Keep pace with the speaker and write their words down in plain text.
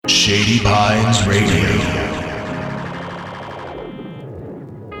Shady Pines Radio.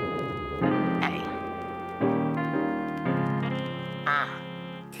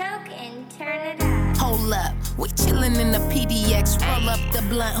 We chillin' in the PDX, roll up the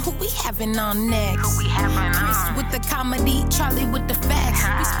blunt. Who we having on next? Chris with the comedy, Charlie with the facts.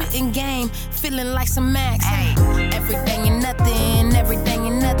 We spittin' game, feeling like some Max. Everything and nothing, everything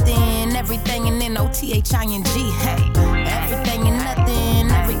and nothing, everything and N-O-T-H-I-N-G. Hey, everything and nothing,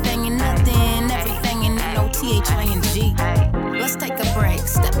 everything and nothing, everything and N-O-T-H-I-N-G. Let's take a break,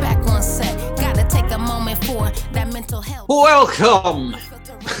 step back one sec. Gotta take a moment for that mental health. Welcome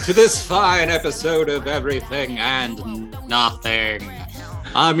to this fine episode of Everything and Nothing.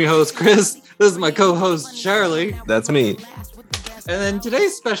 I'm your host, Chris. This is my co-host, Charlie. That's me. And then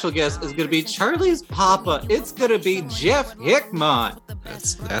today's special guest is going to be Charlie's papa. It's going to be Jeff Hickman.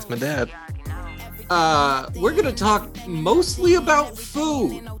 That's my dad. We're going to talk mostly about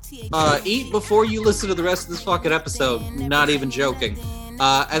food. Eat before you listen to the rest of this fucking episode. Not even joking.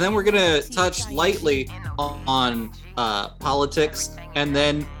 And then we're going to touch lightly on politics and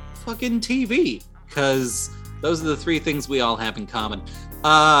then fucking TV, because those are the three things we all have in common.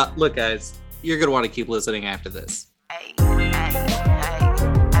 Look, guys, you're going to want to keep listening after this. Hey, cut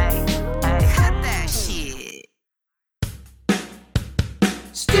that shit.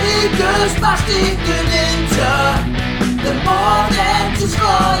 Stickers by Sticker Ninja. They're more than just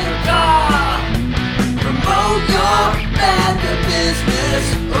for your car. Promote your band or business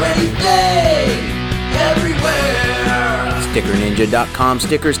or anything, everywhere. StickerNinja.com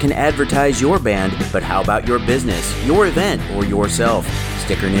stickers can advertise your band, but how about your business, your event, or yourself?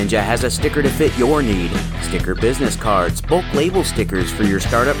 Sticker Ninja has a sticker to fit your need. Sticker business cards, bulk label stickers for your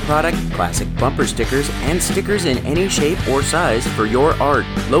startup product, classic bumper stickers, and stickers in any shape or size for your art.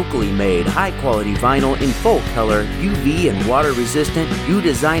 Locally made, high-quality vinyl in full color, UV and water resistant. You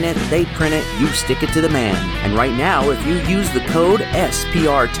design it, they print it, you stick it to the man. And right now, if you use the code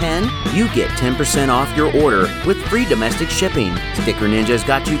SPR10, you get 10% off your order with free domestic shipping. Sticker Ninja's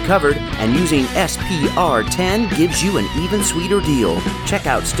got you covered, and using SPR10 gives you an even sweeter deal. Check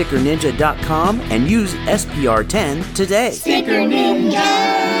out StickerNinja.com and use SPR10 today. Sticker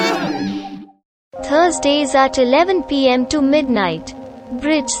Ninja! Thursdays at 11 p.m. to midnight.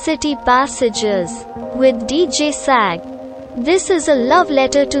 Bridge City Passages with DJ Sag. This is a love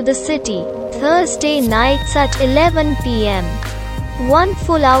letter to the city. Thursday nights at 11 p.m. 1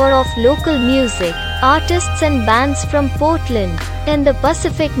 full hour of local music, artists and bands from Portland and the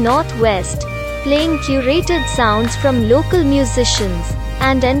Pacific Northwest, playing curated sounds from local musicians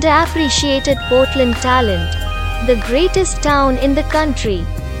and underappreciated Portland talent. The greatest town in the country.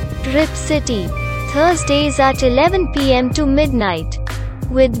 Trip City. Thursdays at 11 p.m. to midnight.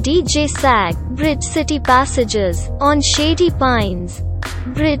 With DJ Sag, Bridge City Passages, on Shady Pines.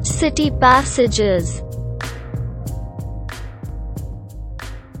 Bridge City Passages.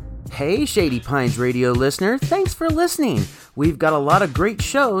 Hey, Shady Pines Radio listener, thanks for listening. We've got a lot of great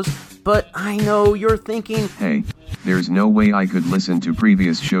shows, but I know you're thinking, hey, there's no way I could listen to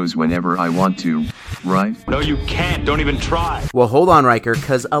previous shows whenever I want to, right? No, you can't. Don't even try. Well, hold on, Riker,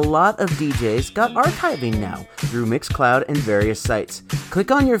 because a lot of DJs got archiving now through Mixcloud and various sites. Click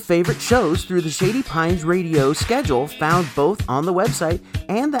on your favorite shows through the Shady Pines Radio schedule found both on the website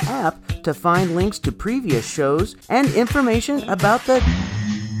and the app to find links to previous shows and information about the...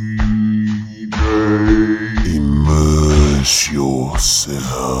 Immerse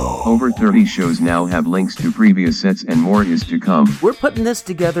yourself. Over 30 shows now have links to previous sets and more is to come. We're putting this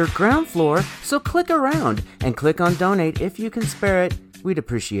together ground floor, so click around and click on donate if you can spare it. We'd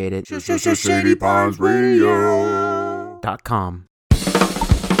appreciate it. ShadyPinesRadio.com.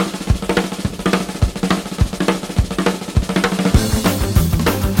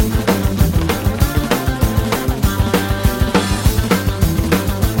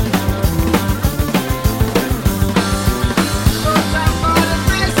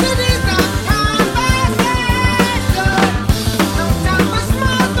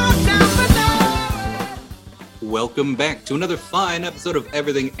 Welcome back to another fine episode of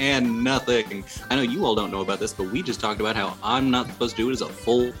Everything and Nothing. I know you all don't know about this, but we just talked about how I'm not supposed to do it as a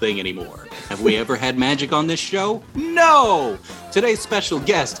full thing anymore. Have we ever had magic on this show? No! Today's special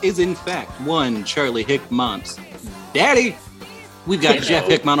guest is in fact one Charlie Hickman's daddy. We've got Jeff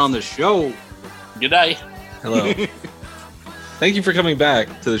Hickman on the show. G'day. Hello. Thank you for coming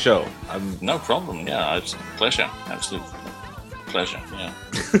back to the show. No problem. Yeah, it's a pleasure. Absolute pleasure. Yeah.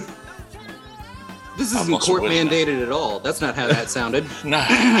 This isn't court mandated at all. That's not how that sounded. No.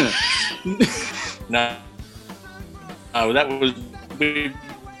 No. Oh, that was we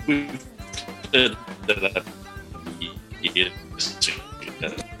did that years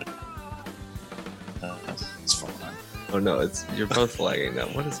ago. Oh no, you're both lagging now.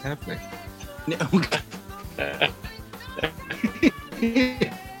 What is happening?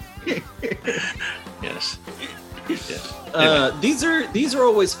 Yes. These are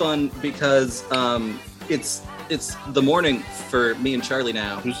always fun because it's the morning for me and Charlie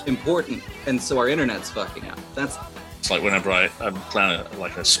now. Important, and so our internet's fucking up. It's like whenever I plan a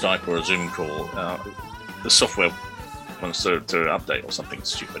Skype or a Zoom call, the software wants to update or something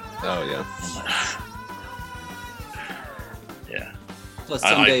stupid. Oh yeah. Yeah. Plus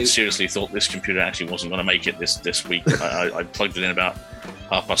I seriously thought this computer actually wasn't going to make it this week. I plugged it in about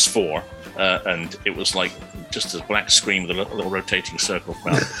 4:30, and it was like just a black screen with a little rotating circle for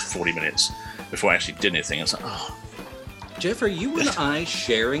about 40 minutes before I actually did anything. I was like, oh. Jeff, are you and I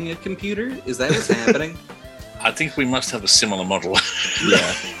sharing a computer? Is that what's happening? I think we must have a similar model.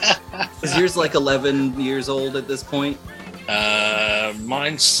 Yeah. Is yours like 11 years old at this point?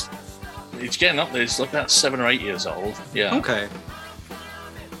 It's getting up there. It's about 7 or 8 years old. Yeah. Okay.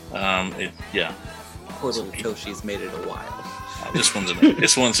 Yeah. Poor little Toshi's made it a while. This one's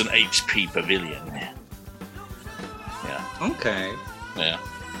an HP Pavilion. Yeah. Okay. Yeah.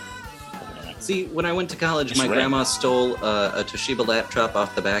 See, when I went to college, my grandma stole a Toshiba laptop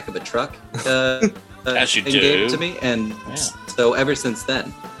off the back of a truck. As you and do. gave it to me, and so ever since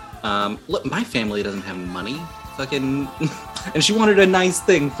then, look, my family doesn't have money. Fucking, and she wanted a nice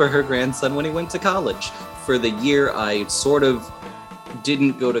thing for her grandson when he went to college. For the year I sort of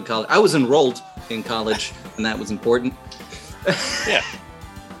didn't go to college, I was enrolled in college, and that was important. Yeah.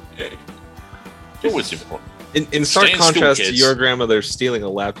 Always important. In stark contrast to your grandmother stealing a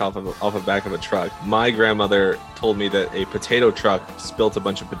laptop off the back of a truck, my grandmother told me that a potato truck spilt a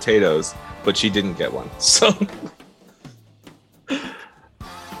bunch of potatoes, but she didn't get one. So I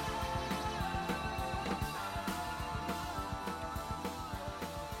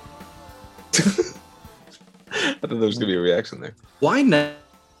thought there was going to be a reaction there. Why not?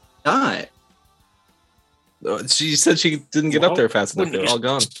 She said she didn't get up there fast enough. They're all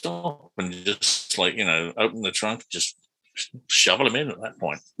gone. Stop and just open the trunk, just shovel them in at that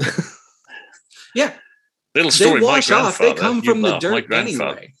point. Yeah. Little story. They wash off. They come from the dirt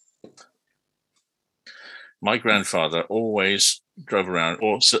anyway. My grandfather always drove around,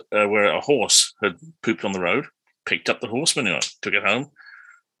 where a horse had pooped on the road, picked up the horse manure, took it home,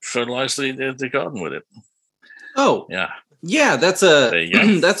 fertilized the garden with it. Oh, yeah. That's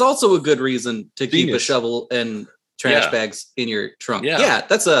also a good reason to keep a shovel and trash bags in your trunk. Yeah, it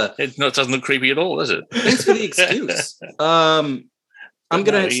doesn't look creepy at all, does it? Thanks for the excuse. I'm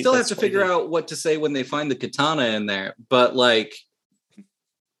gonna still have to figure out what to say when they find the katana in there, but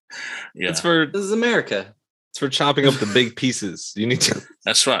this is America. It's for chopping up the big pieces. You need to.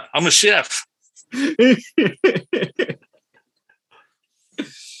 That's right. I'm a chef.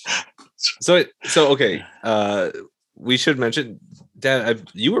 So okay. We should mention, Dad,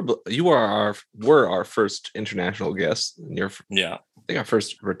 you were our first international guest. And I think our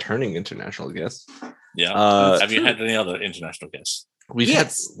first returning international guest. Yeah. Have you had any other international guests?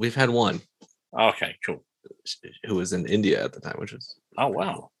 We've had one. Okay, cool. Who was in India at the time, which was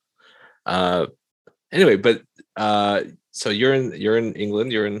wow. Anyway, but so you're in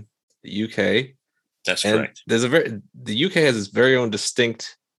England, you're in the UK. That's correct. The UK has its very own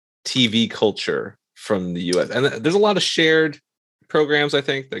distinct TV culture from the US, and there's a lot of shared programs, I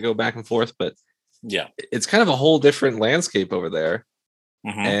think, that go back and forth, but it's kind of a whole different landscape over there.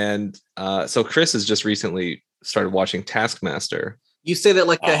 Mm-hmm. And so Chris has just recently started watching Taskmaster. You say that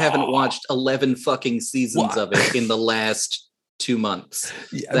like I haven't watched 11 fucking seasons of it in the last 2 months.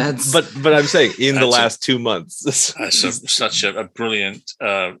 Yeah, but I'm saying in the last 2 months. That's such a brilliant,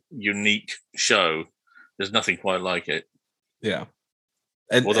 unique show. There's nothing quite like it. Yeah.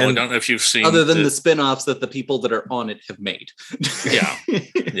 Although I don't know if you've seen, other than the spin-offs that the people that are on it have made.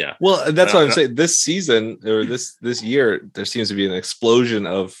 Yeah. Well, that's what I'm saying. This season or this year, there seems to be an explosion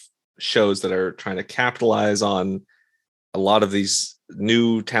of shows that are trying to capitalize on a lot of these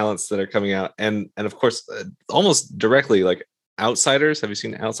new talents that are coming out, and of course, almost directly, like Outsiders. Have you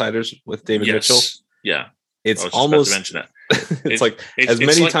seen Outsiders with David Mitchell? Yeah, it's almost mention it. It's like as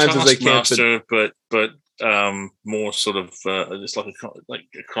many times as they can, but more sort of it's like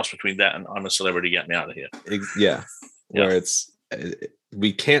a cross between that and I'm a Celebrity, Get Me Out of Here. Where it's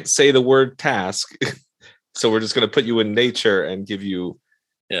we can't say the word task, so we're just going to put you in nature and give you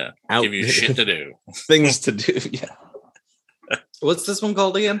give you shit to do, things to do. Yeah. What's this one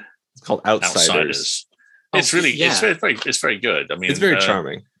called again? It's called Outsiders. It's really it's very good. I mean, it's very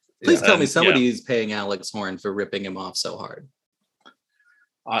charming. Please tell me somebody is paying Alex Horn for ripping him off so hard.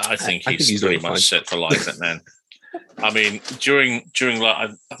 I think he's pretty much set for life, that man. I mean, during I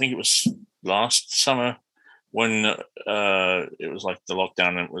think it was last summer, when it was like the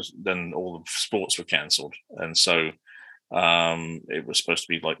lockdown, then all the sports were cancelled, and so it was supposed to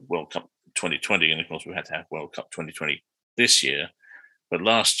be like World Cup 2020, and of course we had to have World Cup 2020 this year. But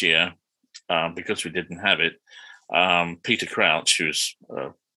last year, because we didn't have it, Peter Crouch, who's a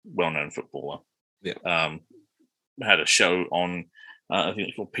well-known footballer, had a show on, I think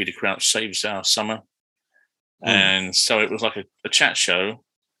it's called Peter Crouch Saves Our Summer. And so it was like a chat show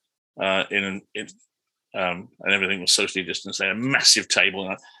and everything was socially distanced. They had a massive table.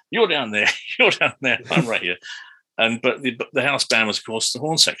 And you're down there, you're down there, I'm right here. But the house band was, of course, the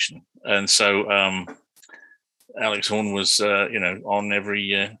horn section. And so Alex Horn was, on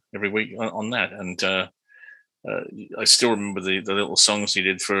every week on that. And I still remember the little songs he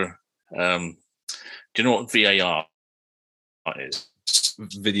did for, do you know what VAR is?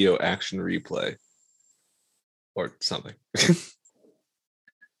 Video action replay or something.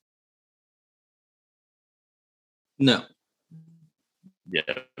 No. Yeah.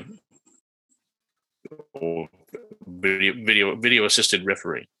 Or video assisted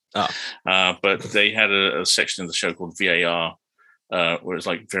referee. But they had a section of the show called VAR, where it was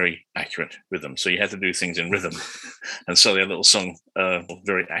like very accurate rhythm. So you had to do things in rhythm. And so they had a little song,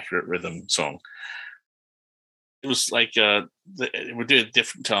 very accurate rhythm song. It was like we did a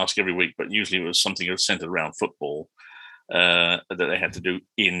different task every week, but usually it was something that was centered around football that they had to do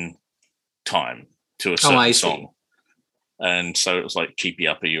in time to a certain song. And so it was like Keepy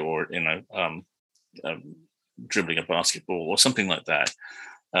Uppy or, dribbling a basketball or something like that,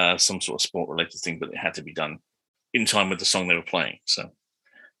 some sort of sport related thing, but it had to be done in time with the song they were playing. So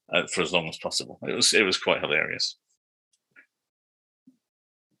for as long as possible, it was quite hilarious.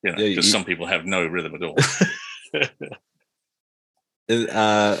 Because some people have no rhythm at all. I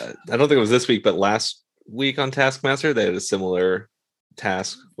don't think it was this week, but last week on Taskmaster, they had a similar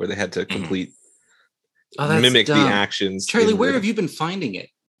task where they had to complete, mimic the actions. Charlie, where have you been finding it?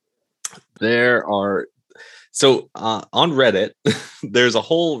 There are, so on Reddit, there's a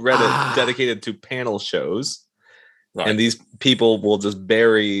whole Reddit dedicated to panel shows. Right. And these people will just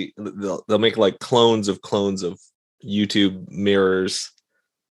they'll make like clones of YouTube mirrors.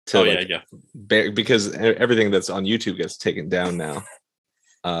 Because everything that's on YouTube gets taken down now.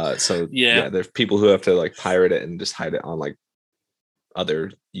 There's people who have to like pirate it and just hide it on like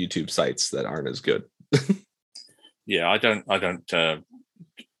other YouTube sites that aren't as good. I don't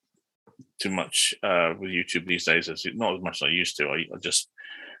too much with YouTube these days. Not as much as I used to. I just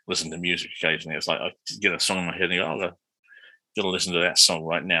listen to music occasionally. It's like I get a song in my head and go, I'm gonna listen to that song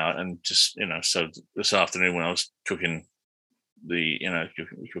right now, and just so this afternoon when I was cooking food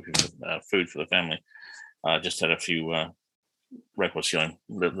for the family, just had a few records going,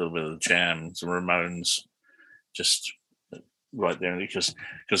 a little bit of the Jam, some Ramones, just right there, because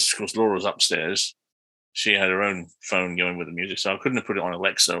of course Laura was upstairs. She had her own phone going with the music, so I couldn't have put it on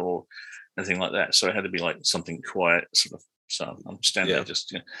Alexa or anything like that. So it had to be like something quiet, sort of. So I'm standing there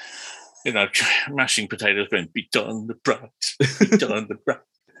just mashing potatoes, going, "Be done the brat, be done the brat."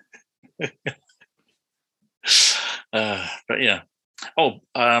 But yeah.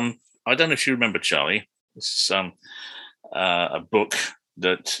 I don't know if you remember, Charlie. This is a book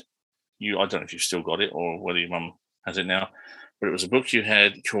that I don't know if you've still got it or whether your mum has it now, but it was a book you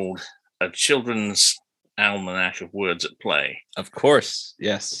had called A Children's Almanac of Words at Play. Of course,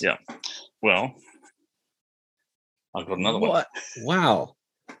 yes. Yeah. Well, I've got another one. Wow.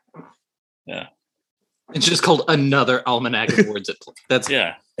 Yeah. It's just called Another Almanac of Words at Play. That's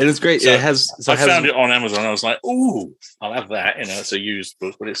It is great. So I found it on Amazon. I was like, "Ooh, I'll have that." It's a used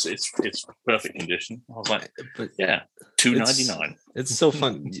book, but it's perfect condition. I was like, $2.99. It's so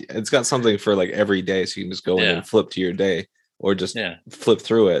fun. It's got something for like every day, so you can just go in and flip to your day, or just flip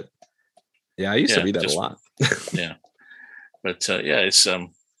through it. Yeah, I used to read that a lot. Yeah, but it's So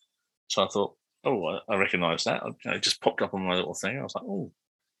I thought, I recognize that. It just popped up on my little thing. I was like, "Oh,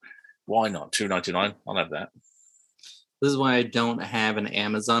 why not? $2.99. I'll have that." This is why I don't have an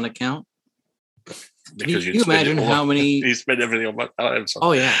Amazon account. Because you imagine how many you spend everything on Amazon.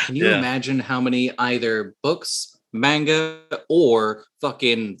 Oh yeah. Can you imagine how many either books, manga, or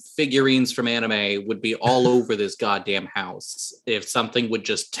fucking figurines from anime would be all over this goddamn house if something would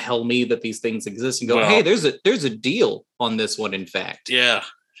just tell me that these things exist and go, "Hey, there's a deal on this one, in fact." Yeah.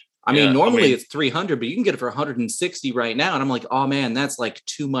 I mean, normally it's 300, but you can get it for 160 right now. And I'm like, "Oh man, that's like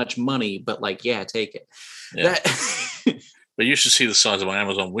too much money." But like, take it. Yeah. But you should see the size of my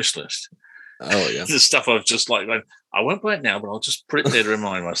Amazon wish list. Oh yeah. The stuff I've just like, I won't buy it now, but I'll just put it there to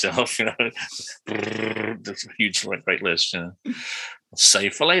remind myself, That's a huge, great list. I'll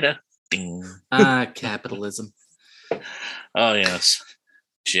save for later. Ding. Capitalism. Oh yes.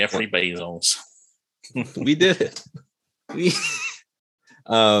 Jeffrey Bezos. We did it.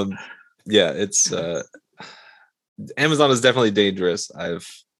 Yeah, it's Amazon is definitely dangerous. I've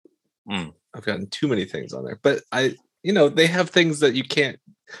gotten too many things on there, but they have things that you can't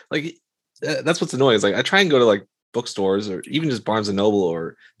like. That's what's annoying. Is like I try and go to like bookstores or even just Barnes and Noble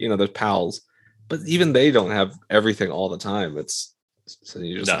or there's Pals, but even they don't have everything all the time. It's so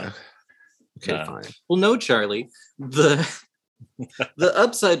you just like, okay, fine. Well, no, Charlie. The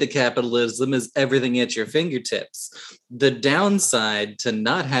upside to capitalism is everything at your fingertips. The downside to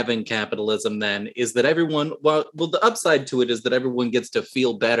not having capitalism then is that the upside to it is that everyone gets to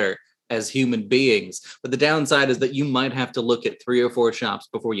feel better as human beings. But the downside is that you might have to look at 3 or 4 shops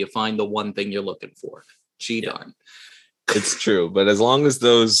before you find the one thing you're looking for. Gee darn. It's true, but as long as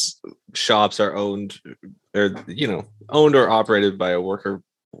those shops are owned or operated by a worker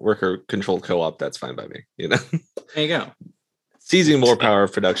controlled co-op, that's fine by me. There you go. Seizing more power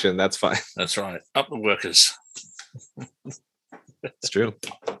of production, that's fine. That's right. Up the workers. It's true.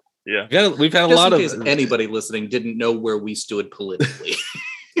 Yeah. We've had a Just lot in of case anybody listening didn't know where we stood politically.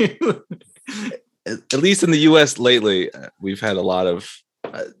 At least in the US lately, we've had a lot of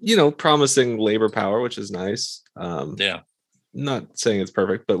promising labor power, which is nice. Not saying it's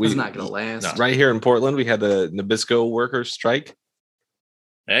perfect, but it's not gonna last. Right here in Portland, we had the Nabisco workers strike.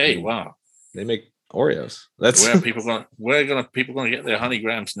 Hey, wow. They make Oreos. That's where people gonna get their honey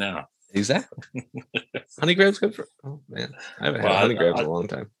grams now. Exactly. Honey grams good for. Oh man, I haven't had honey grams in a long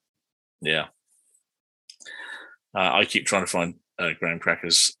time. Yeah. I keep trying to find graham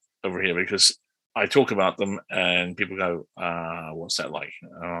crackers over here because I talk about them and people go, "What's that like?"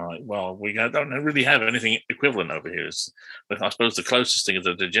 Well, we don't really have anything equivalent over here. But I suppose the closest thing is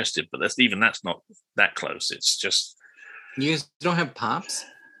the digestive, but that's not that close. It's just you guys don't have Pops.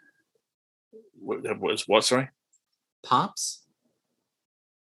 What? Sorry, Pops.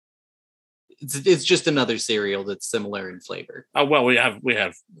 It's just another cereal that's similar in flavor. Oh well, we have.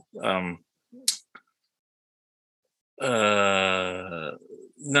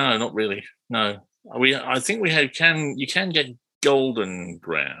 No, not really. No, I think we have. You can get golden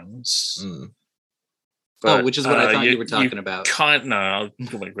grams. But, which is what I thought you were talking about. No, I'm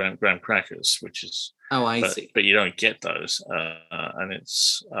talking about graham crackers, which is. Oh, I see. But you don't get those, and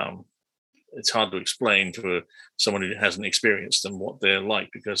it's hard to explain to someone who hasn't experienced them what they're like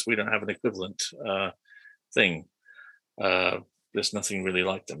because we don't have an equivalent thing. There's nothing really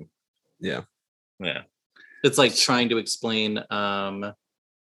like them. Yeah. It's like trying to explain.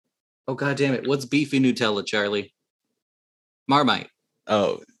 Oh God damn it! What's beefy Nutella, Charlie? Marmite.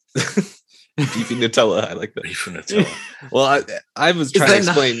 Oh, beefy Nutella. I like that. Beefy Nutella. Well, I was trying to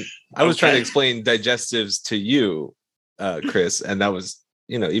explain. I was trying to explain digestives to you, Chris, and that was.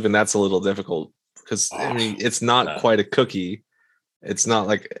 Even that's a little difficult because it's not quite a cookie. It's not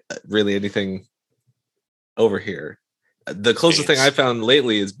like really anything over here. The closest thing I found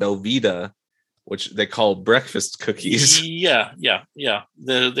lately is Belvita, which they call breakfast cookies. Yeah.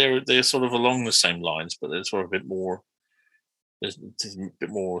 They're sort of along the same lines, but they're sort of a bit more. There's a bit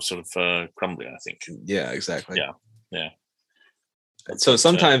more sort of crumbly, I think. Yeah, exactly. Yeah. So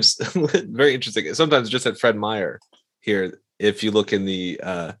sometimes, very interesting. Sometimes just at Fred Meyer here. If you look in the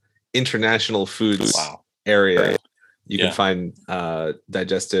international foods area, you can find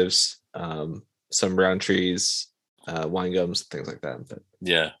digestives, some brown trees, wine gums, things like that. But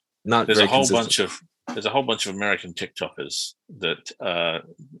there's a whole bunch of American TikTokers that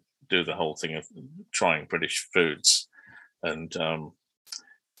do the whole thing of trying British foods, and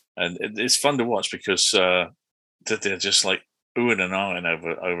it's fun to watch because that they're just like oohing and ahhing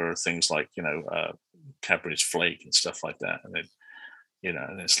over things like Cadbury's flake and stuff like that, and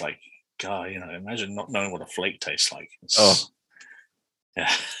and it's like, God, imagine not knowing what a flake tastes like. Yeah.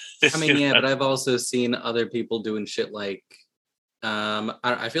 I mean, but I've also seen other people doing shit like,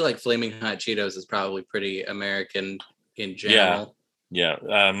 I feel like Flaming Hot Cheetos is probably pretty American in general. Yeah.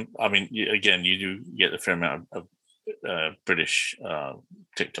 I mean, you do get a fair amount of British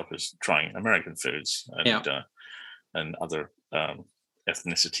TikTokers trying American foods and other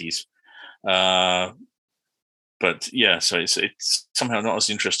ethnicities. But yeah, so it's somehow not as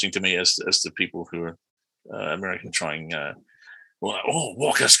interesting to me as the people who are American trying.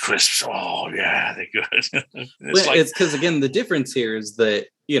 Walker's crisps. Oh yeah, they're good. It's because again, the difference here is that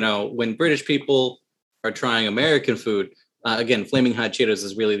when British people are trying American food, again, Flaming Hot Cheetos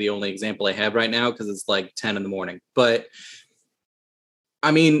is really the only example I have right now because it's like 10 in the morning. But I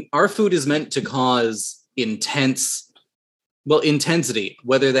mean, our food is meant to cause intensity,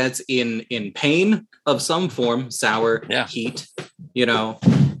 whether that's in pain of some form, sour, heat,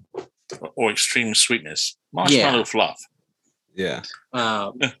 or extreme sweetness, marshmallow fluff. Yeah.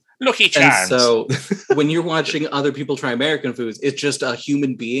 Lucky And Charms. so when you're watching other people try American foods, it's just a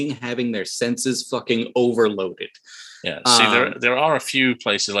human being having their senses fucking overloaded. Yeah, see, there are a few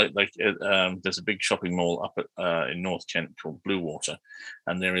places like there's a big shopping mall up at in North Kent called Blue Water,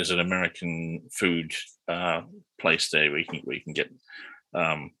 and there is an American food place there where you can get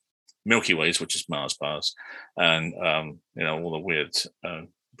Milky Ways, which is Mars bars, and all the weird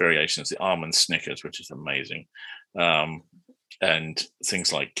variations, the almond Snickers, which is amazing, and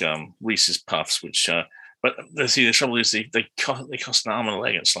things like Reese's Puffs, which but the trouble is they cost an arm and a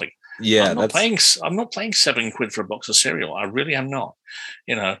leg. It's like, I'm not paying £7 for a box of cereal. I really am not.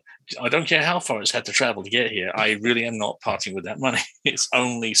 I don't care how far it's had to travel to get here. I really am not parting with that money. It's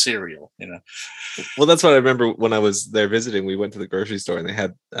only cereal. Well, that's what I remember when I was there visiting. We went to the grocery store and they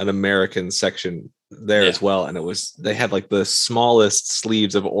had an American section there as well, and they had like the smallest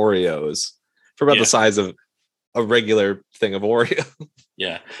sleeves of Oreos for about the size of a regular thing of Oreo.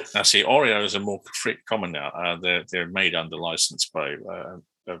 Yeah. Now, see, Oreos are more common now. They're made under license by,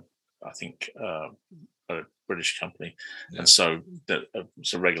 I think, a British company, and so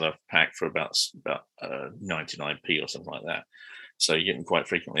it's a regular pack for about 99p or something like that. So you get them quite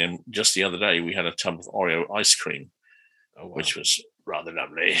frequently. And just the other day, we had a tub of Oreo ice cream, which was rather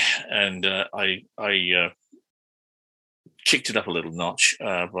lovely, and I kicked it up a little notch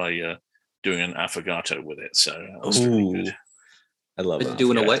by doing an affogato with it. So that was pretty good. I love it.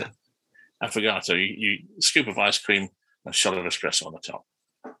 Doing a what? Affogato. You scoop of ice cream, a shot of espresso on the top.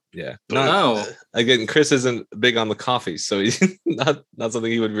 Yeah. Again, Chris isn't big on the coffee, so he's not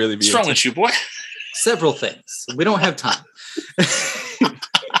something he would really be. What's wrong with you, boy? Several things. We don't have time.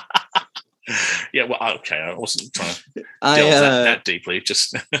 Yeah, well, okay. I wasn't trying to delve that deeply.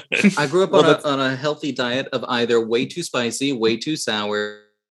 Just I grew up on a healthy diet of either way too spicy, way too sour,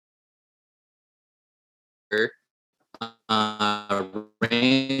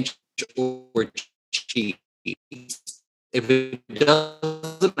 ranch, or cheese. If it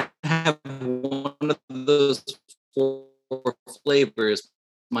doesn't have one of those 4 flavors,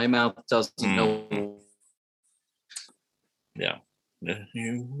 my mouth doesn't know. Yeah.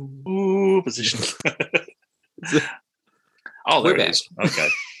 Position. Oh, there it is. Okay.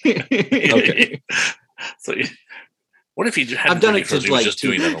 Okay. So, what if you hadn't done it because you were just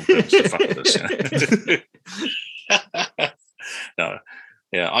doing that on purpose to fuck with us? No.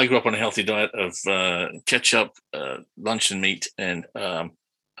 Yeah, I grew up on a healthy diet of ketchup, luncheon meat, and Rice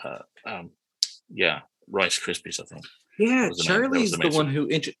Krispies, I think. Yeah, Charlie's the one who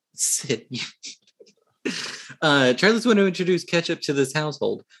Charlie's the one who introduced ketchup to this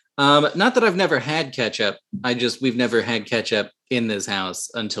household. Not that I've never had ketchup. We've never had ketchup in this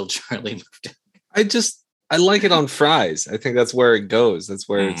house until Charlie moved in. I like it on fries. I think that's where it goes. That's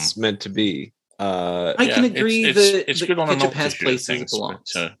where it's meant to be. I can agree that it's good on ketchup has places it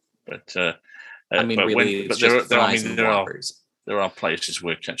belongs. But there are places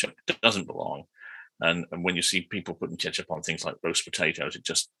where ketchup doesn't belong, and when you see people putting ketchup on things like roast potatoes, it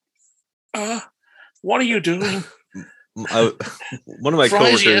just what are you doing? One of my fries,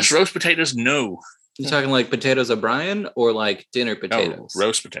 coworkers, yes, roast potatoes, no. You talking like potatoes O'Brien or like dinner potatoes? Oh,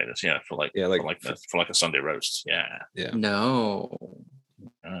 roast potatoes, yeah, for like a Sunday roast, yeah. No.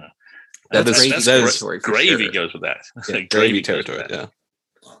 That's gravy sure. Goes with that. Yeah, gravy territory.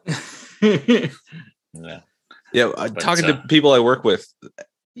 Yeah. Talking to people I work with,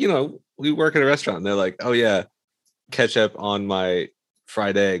 we work at a restaurant, and they're like, "Oh yeah, ketchup on my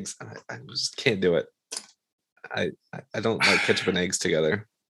fried eggs." I just can't do it. I don't like ketchup and eggs together.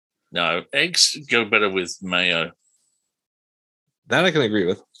 No, eggs go better with mayo. That I can agree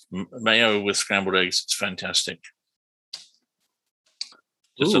with. Mayo with scrambled eggs, it's fantastic.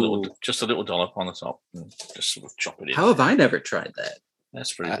 Just a little dollop on the top, and just sort of chop it in. How have I never tried that?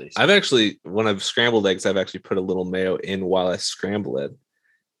 That's pretty easy. I've actually, when I've scrambled eggs, I've actually put a little mayo in while I scramble it,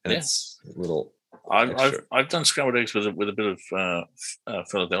 and it's a little. I've done scrambled eggs with a bit of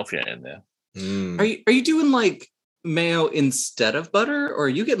Philadelphia in there. Are you doing like mayo instead of butter, or are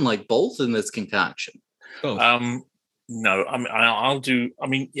you getting like both in this concoction? Both. No, I mean I'll do. I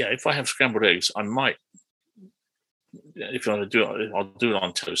mean, yeah, if I have scrambled eggs, I might. If I do it, I'll do it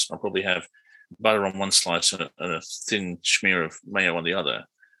on toast. I'll probably have butter on one slice and a thin smear of mayo on the other,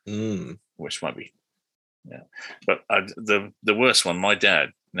 which might be, yeah. But the worst one, my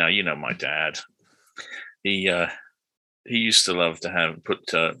dad. Now you know my dad. He used to love to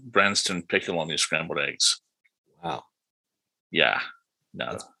put Branston pickle on his scrambled eggs. Wow. Yeah.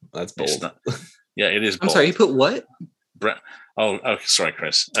 No, that's bold. Yeah, it is. I'm sorry. He put what? Sorry,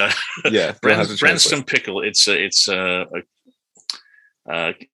 Chris. Yeah, Branston pickle. It's kind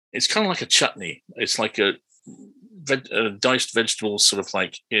of like a chutney. It's like diced vegetables, sort of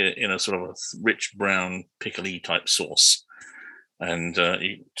like in a sort of a rich brown pickly type sauce, and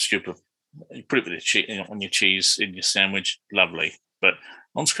you put it with your cheese on your cheese in your sandwich. Lovely, but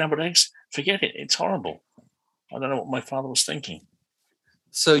on scrambled eggs, forget it. It's horrible. I don't know what my father was thinking.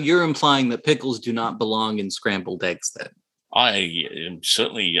 So you're implying that pickles do not belong in scrambled eggs, then? I am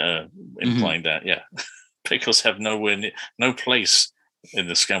certainly implying that. Yeah, pickles have no place in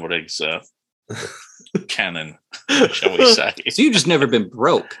the scrambled eggs canon, shall we say? So you've just never been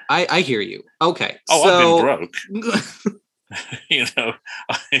broke. I hear you. Okay. Oh, so... I've been broke.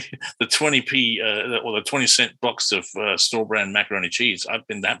 The 20p or the 20-cent box of store brand macaroni cheese. I've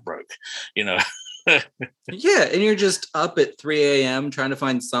been that broke. Yeah, and you're just up at 3 a.m. trying to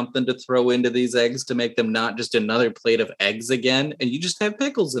find something to throw into these eggs to make them not just another plate of eggs again, and you just have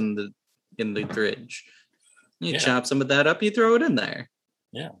pickles in the fridge. You chop some of that up, you throw it in there.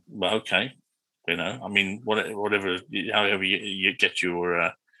 Yeah, well, okay. I mean, whatever, however you get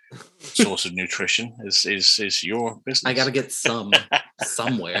your source of nutrition is your business. I got to get some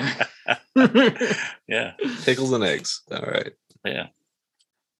somewhere. Yeah, pickles and eggs. All right. Yeah.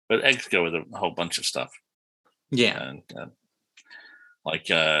 But eggs go with a whole bunch of stuff. Yeah. And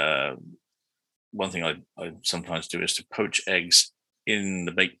one thing I sometimes do is to poach eggs in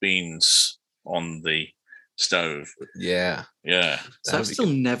the baked beans on the stove. Yeah. Yeah. So I've still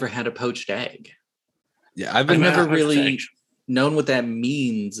never had a poached egg. Yeah. I've never really known what that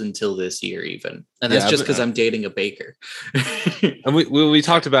means until this year even. And that's just because I'm dating a baker. And we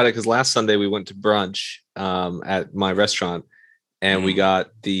talked about it because last Sunday we went to brunch at my restaurant. And we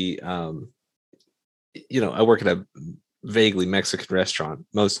got the, I work at a vaguely Mexican restaurant,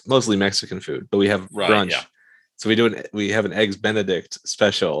 mostly Mexican food, but we have brunch. Yeah. So we have an eggs Benedict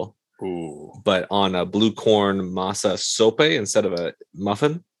special, but on a blue corn masa sope instead of a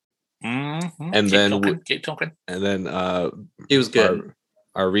muffin. Mm-hmm. And keep talking. And then it was good.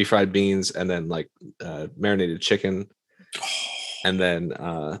 Our refried beans, and then like marinated chicken, and then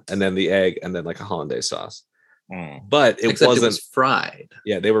the egg, and then like a hollandaise sauce. But it was fried.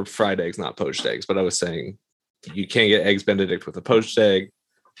 Yeah, they were fried eggs, not poached eggs. But I was saying you can't get eggs Benedict with a poached egg.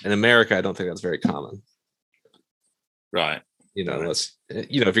 In America, I don't think that's very common. Right. Unless if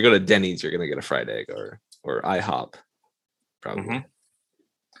you go to Denny's, you're gonna get a fried egg or IHOP. Probably. Mm-hmm.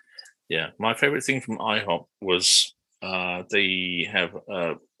 Yeah. My favorite thing from IHOP was they have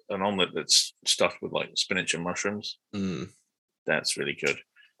an omelet that's stuffed with like spinach and mushrooms. That's really good.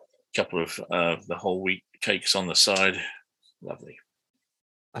 A couple of the whole wheat cakes on the side. Lovely.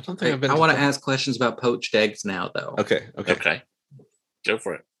 I don't think I want to ask questions about poached eggs now, though. Okay. Go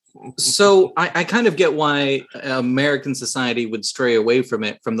for it. So I kind of get why American society would stray away from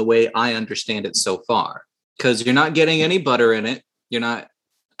it from the way I understand it so far. Because you're not getting any butter in it. You're not,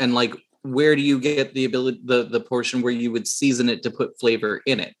 and like, where do you get the ability, the portion where you would season it to put flavor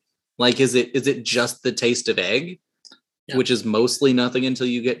in it? Like, is it just the taste of egg? Yeah. Which is mostly nothing until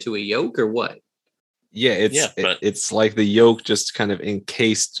you get to a yolk, or what? Yeah, it's like the yolk just kind of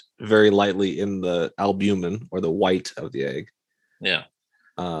encased very lightly in the albumin or the white of the egg. Yeah.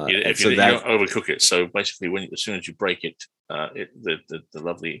 If you don't overcook it, so basically, as soon as you break it, the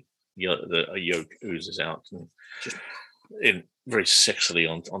lovely yolk oozes out and just very sexily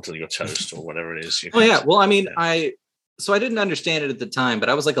onto your toast or whatever it is. Oh yeah. Well, I mean, I didn't understand it at the time, but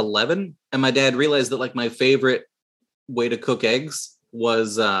I was like 11, and my dad realized that like my favorite way to cook eggs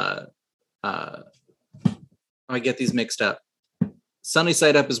was I get these mixed up. Sunny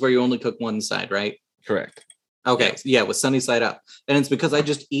side up is where you only cook one side, right? Correct. Okay, yeah, with sunny side up. And it's because I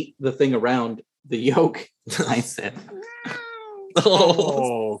just eat the thing around the yolk. I said.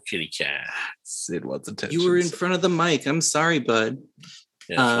 Oh, kitty cat. Sid wants attention. You were in front of the mic. I'm sorry, bud.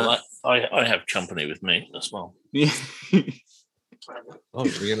 Yeah, I have company with me as well. Oh,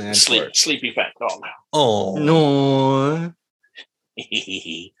 we're gonna add sleepy fat dog. Oh no.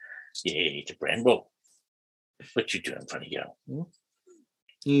 Yeah, it's a Brembo. What you doing, funny girl?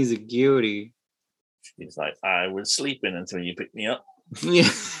 He's a cutie. He's like, I was sleeping until you picked me up. Yeah.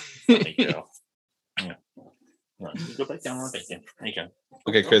 Funny girl. Yeah. No, you go back down right there. There you go.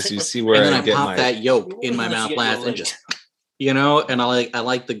 Okay, Chris, you see where and then I get pop that yolk in my mouth last and just, and I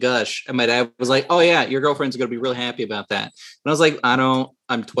like the gush. And my dad was like, oh yeah, your girlfriend's gonna be real happy about that. And I was like,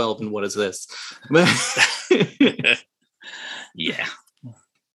 I'm 12 and what is this? Yeah.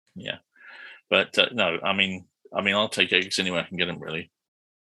 But no, I mean, I'll take eggs anywhere I can get them, really.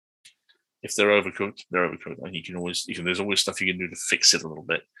 If they're overcooked, they're overcooked. And there's always stuff you can do to fix it a little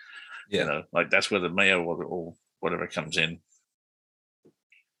bit. Yeah. Like that's where the mayo or whatever comes in.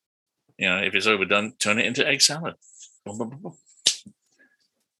 If it's overdone, turn it into egg salad.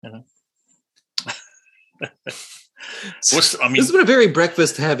 This has been a very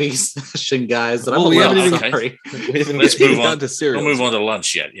breakfast-heavy session, guys. And I'm sorry. Let's move on to cereal. We'll move on to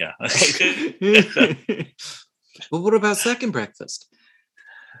lunch yet. Yeah. Well, what about second breakfast?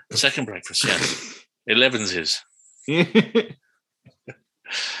 Second breakfast, yeah. 11's is.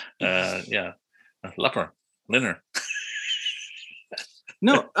 Yeah. Lupper. Linner.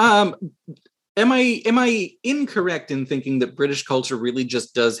 No, am I incorrect in thinking that British culture really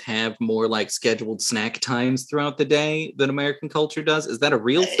just does have more like scheduled snack times throughout the day than American culture does? Is that a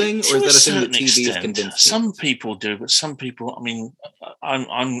real thing, or is that a thing that TV is convinced? Some people do, but some people, I mean,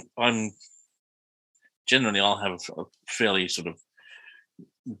 I'm generally I'll have a fairly sort of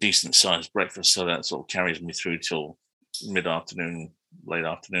decent sized breakfast, so that sort of carries me through till mid-afternoon, late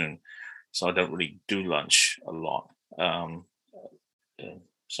afternoon. So I don't really do lunch a lot.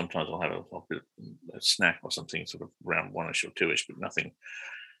 Sometimes I'll have a snack or something sort of around 1ish or 2ish, but nothing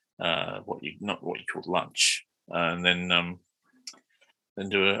not what you call lunch, and then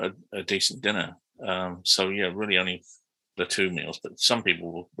do a decent dinner. So yeah, really only the 2 meals. But some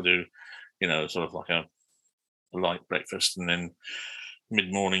people will do, sort of like a light breakfast, and then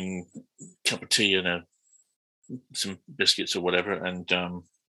mid-morning cup of tea and some biscuits or whatever, and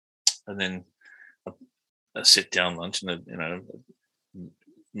then a sit-down lunch, and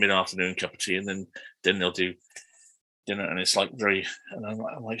mid-afternoon cup of tea, and then they'll do dinner, and it's like and I'm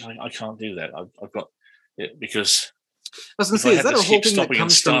like I can't do that. I've got it because I was going to say, is that a whole thing that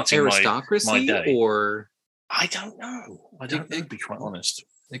comes from aristocracy, or I don't know. I don't know, to be quite honest.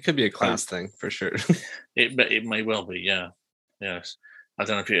 It could be a class thing for sure. It may well be, yeah. Yes. I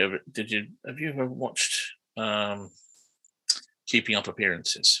don't know if you ever have you ever watched Keeping Up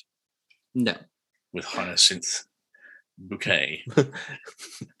Appearances? No. With Hyacinth Bouquet.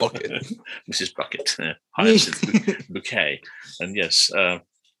 Bucket. Mrs. Bucket. Hyacinth Bouquet. And yes,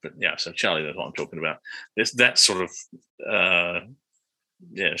 but yeah, so Charlie, that's what I'm talking about. That sort of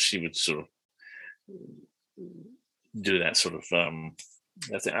she would sort of do that sort of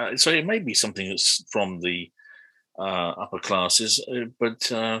so it may be something that's from the upper classes,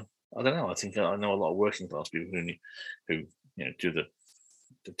 but I don't know. I think I know a lot of working class people who do the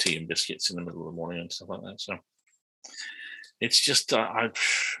tea and biscuits in the middle of the morning and stuff like that. So it's just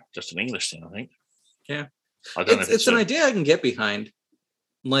just an English thing, I think. Yeah, I don't know. It's an idea I can get behind.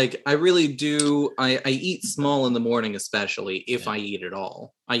 Like, I really do. I eat small in the morning, especially if I eat at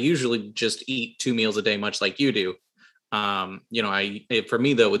all. I usually just eat 2 meals a day, much like you do. For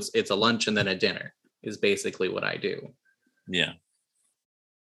me though, it's a lunch and then a dinner is basically what I do. Yeah.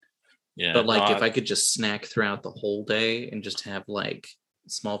 Yeah. But like, if I could just snack throughout the whole day and just have like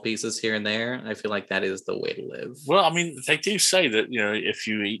small pieces here and there, I feel like that is the way to live. Well, I mean, they do say that, if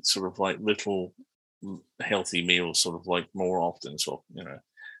you eat sort of like little healthy meals, sort of like more often, sort of,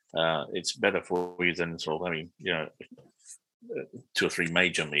 it's better for you than sort of having, 2 or 3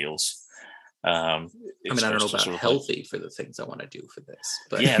 major meals. I don't know about healthy for the things I want to do for this,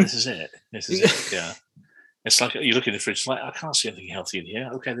 but yeah, this is it. Yeah. It's like you look in the fridge, like, I can't see anything healthy in here.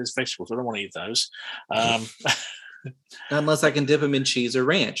 Okay, there's vegetables. I don't want to eat those. Unless I can dip them in cheese or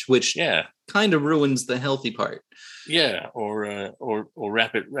ranch, which kind of ruins the healthy part. Yeah, or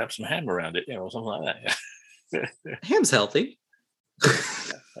wrap some ham around it, or something like that. Yeah. Ham's healthy.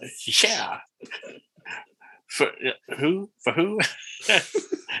 Yeah. For who? For who?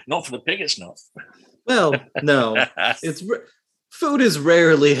 Not for the pig. It's not. Well, no. Food is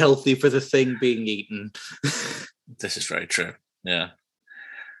rarely healthy for the thing being eaten. This is very true. Yeah,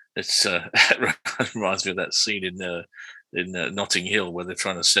 it's it reminds me of that scene in Notting Hill where they're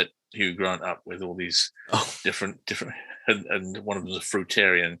trying to set Hugh Grant up with all these different, and one of them's a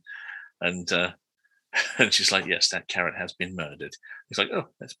fruitarian, and she's like, "Yes, that carrot has been murdered." He's like, "Oh,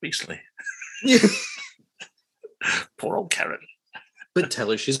 that's beastly." Poor old carrot. But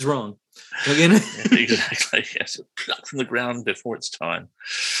tell her she's wrong. Exactly. Yes, plucked from the ground before its time.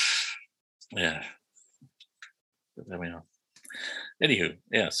 Yeah. But there we are. Anywho,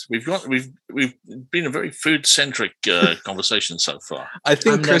 yes, we've been a very food-centric conversation so far. I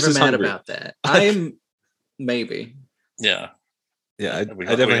think I'm Chris never is mad hungry. about that. I'm maybe. Yeah. Yeah, I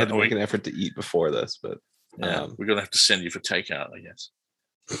definitely had to make an effort to eat before this, but we're gonna have to send you for takeout, I guess.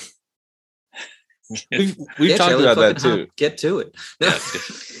 We've talked about that too. Get to it. Yeah.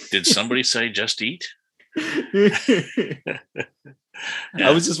 Did somebody say just eat? I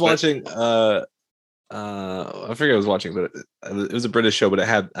was just watching. I forget what I was watching, but it was a British show. But they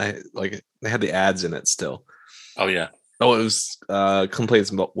had the ads in it still. Oh yeah. Oh, it was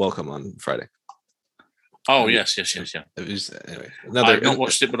Complaints Welcome on Friday. Oh yes. Yeah. It was anyway. I've not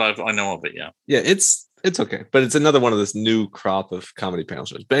watched it, but I know of it. Yeah. Yeah, it's okay, but it's another one of this new crop of comedy panel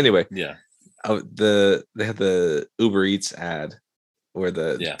shows. But anyway, yeah. they had the Uber Eats ad where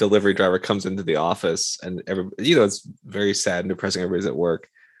the delivery driver comes into the office and it's very sad and depressing. Everybody's at work,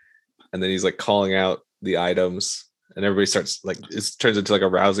 and then he's like calling out the items, and everybody starts like it turns into like a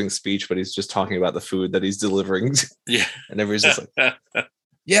rousing speech, but he's just talking about the food that he's delivering. Yeah, and everybody's just like,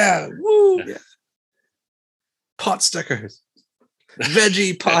 yeah, woo, yeah. Pot stickers,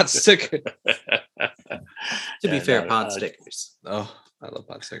 veggie pot stickers. To be fair, pot stickers. Oh, I love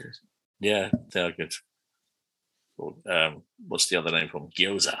pot stickers. Yeah, they're good. What's the other name for them?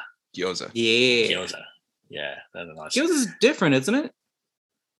 Gyoza. Yeah. Gyoza. Yeah, they're nice. Gyoza's different, isn't it?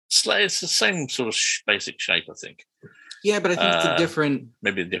 It's the same sort of basic shape, I think. Yeah, but I think it's a different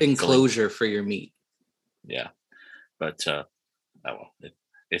enclosure for your meat. Yeah, but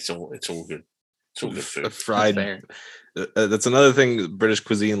it's all good. It's all good food. Fried. That's another thing British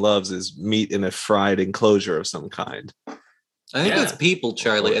cuisine loves is meat in a fried enclosure of some kind. I think that's people,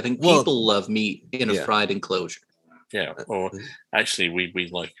 Charlie. I think people love meat in a fried enclosure. Yeah, or actually, we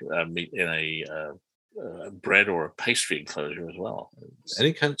like meat in a bread or a pastry enclosure as well.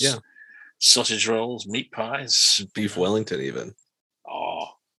 Any kind, sausage rolls, meat pies, beef Wellington, even. Oh,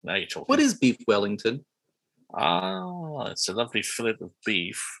 now you're talking. What is beef Wellington? It's a lovely fillet of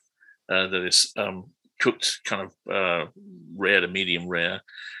beef that is cooked kind of rare to medium rare,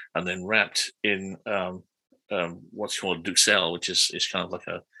 and then wrapped in what's called duxelle, which is kind of like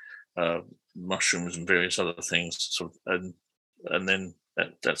a mushrooms and various other things, sort of, and then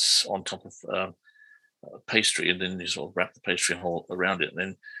that's on top of pastry, and then you sort of wrap the pastry whole around it. And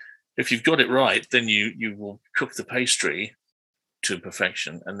then, if you've got it right, then you will cook the pastry to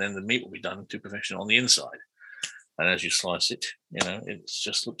perfection, and then the meat will be done to perfection on the inside. And as you slice it, it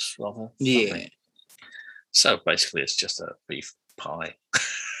just looks rather lovely. So basically, it's just a beef pie.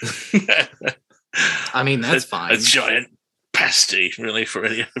 I mean, that's fine. A giant pasty, really, for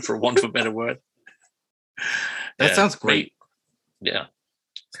want of a better word. That sounds great. Yeah.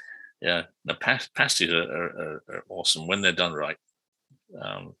 The pasties are awesome when they're done right,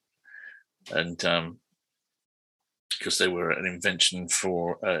 and because they were an invention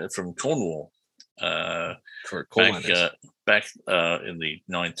from Cornwall for coal miners. Back in the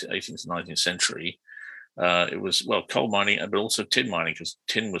 18th, 19th century. It was coal mining, but also tin mining, because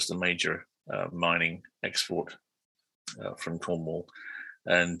tin was the major mining export from Cornwall,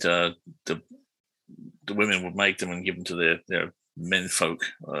 and the women would make them and give them to their men folk,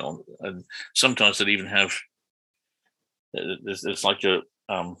 and sometimes they'd even have there's like a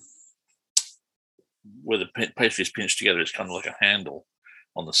where the pastry is pinched together. It's kind of like a handle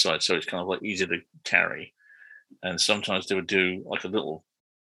on the side, so it's kind of like easy to carry. And sometimes they would do like a little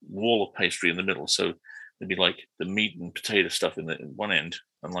wall of pastry in the middle, so there'd be like the meat and potato stuff in one end,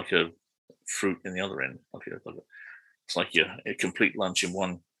 and like a fruit in the other end. It's like a complete lunch in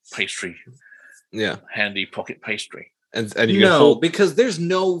one pastry. Yeah, handy pocket pastry. And you because there's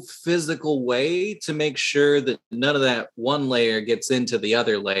no physical way to make sure that none of that one layer gets into the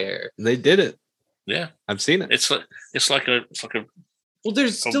other layer. They did it. Yeah, I've seen it. It's like a. Well,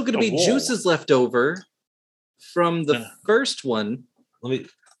 there's still going to be juices left over from the first one. Let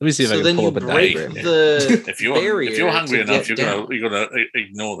me see if I can pull up a diagram. If you're hungry enough, you're gonna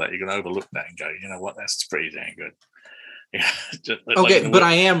ignore that. You're gonna overlook that and go, you know what? That's pretty dang good. Yeah. Okay, but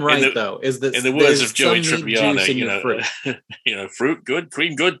I am right though. Is that in the words of Joey Tribbiani? Fruit good,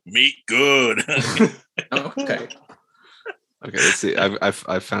 cream good, meat good. Okay. Okay, let's see.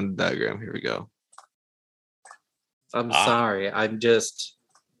 I found a diagram. Here we go. I'm sorry. I'm just.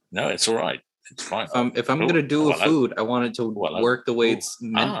 No, it's all right. It's fine. If I'm going to do a food, I want it to work the way it's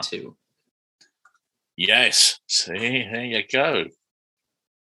meant to. Yes. See, there you go.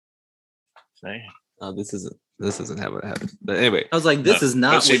 See. Oh, this isn't how it happened. But anyway, I was like, this is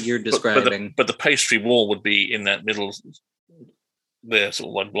not what you're describing. But the pastry wall would be in that middle there, sort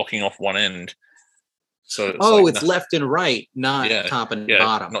of like blocking off one end. So it's left and right, not top and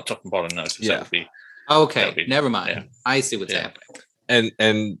bottom. Not top and bottom. No. So that would be. Okay, never mind. Yeah. I see what's happening.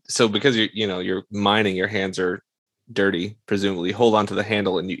 And so because you're mining, your hands are dirty, presumably you hold onto the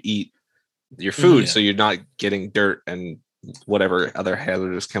handle and you eat your food, so you're not getting dirt and whatever other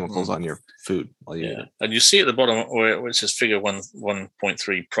hazardous chemicals on your food while you eat it. And you see at the bottom where it says figure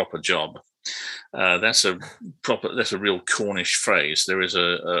 1.3 proper job. That's a real Cornish phrase. There is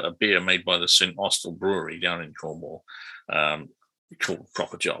a beer made by the St. Austell Brewery down in Cornwall called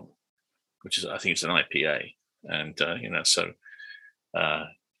Proper Job, which is, I think it's an IPA. And, so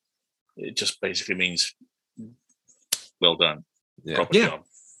it just basically means well done. Proper job,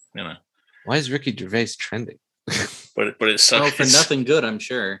 Why is Ricky Gervais trending? but it's so for nothing good, I'm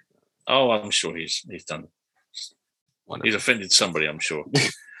sure. Oh, I'm sure he's done. Wonderful. He's offended somebody, I'm sure.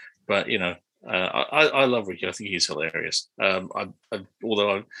 But I love Ricky. I think he's hilarious.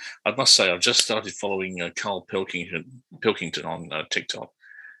 Although I must say, I've just started following Carl Pilkington on TikTok.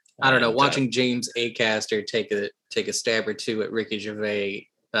 I don't know. Watching James Acaster take a stab or two at Ricky Gervais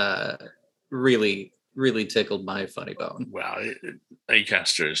really tickled my funny bone. Wow,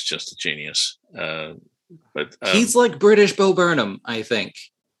 Acaster is just a genius. But he's like British Bo Burnham, I think.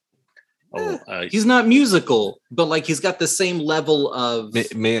 He's not musical, but like he's got the same level of.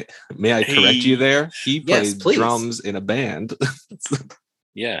 May I correct you there? He plays drums in a band.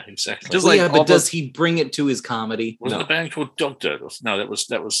 Yeah, exactly. Just but does he bring it to his comedy? Wasn't a band called Dog Dirt? No, that was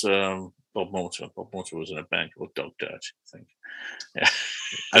Bob Mortimer. Bob Mortimer was in a band called Dog Dirt, I think. Yeah.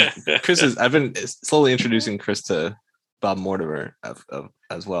 I've been slowly introducing Chris to Bob Mortimer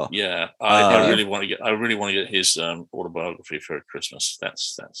as well. Yeah, I really want to get his autobiography for Christmas.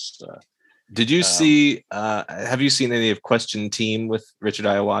 That's. Did you see? Have you seen any of Question Team with Richard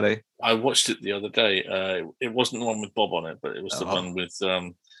Ayoade? I watched it the other day. It wasn't the one with Bob on it, but it was the one with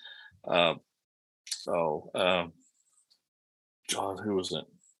God, who was it?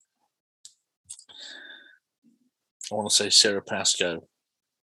 I want to say Sarah Pascoe.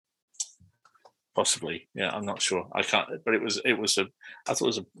 Possibly, yeah, I'm not sure. I can't, but it was I thought it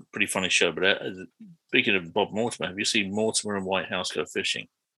was a pretty funny show. But speaking of Bob Mortimer, have you seen Mortimer and Whitehouse Go Fishing?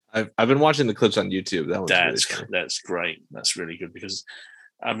 I've been watching the clips on YouTube. That's great. That's really good because,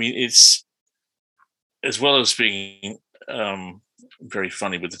 I mean, it's as well as being very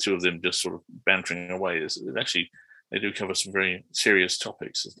funny with the two of them just sort of bantering away. They do cover some very serious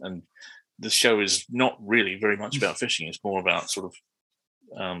topics, and the show is not really very much about fishing. It's more about sort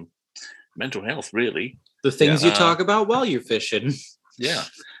of mental health, really. The things you talk about while you're fishing. Yeah,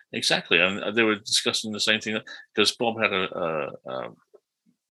 exactly. And they were discussing the same thing because Bob had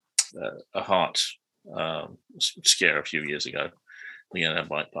a heart scare a few years ago, a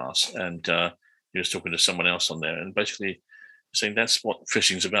bypass, and he was talking to someone else on there, and basically saying that's what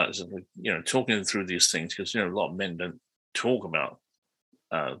fishing's about, is talking them through these things, because a lot of men don't talk about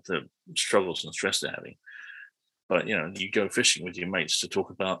the struggles and stress they're having, but you go fishing with your mates to talk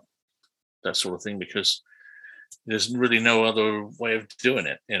about that sort of thing because there's really no other way of doing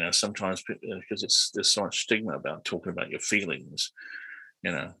it. Sometimes because there's so much stigma about talking about your feelings,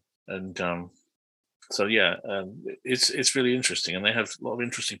 and so yeah, it's really interesting, and they have a lot of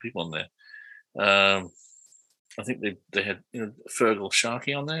interesting people on there. I think they had Fergal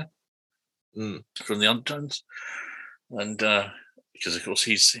Sharkey on there from the Undertones, and because of course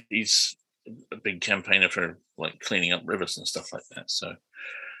he's a big campaigner for like cleaning up rivers and stuff like that. So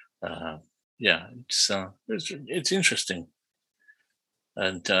yeah, it's interesting,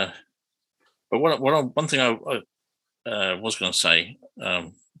 and but one thing I was going to say,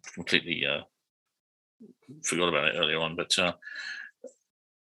 completely forgot about it earlier on, but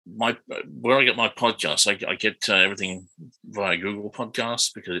where I get my podcasts, I get everything via Google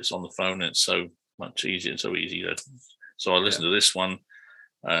Podcasts because it's on the phone and it's so much easier and so easy so I listen to this one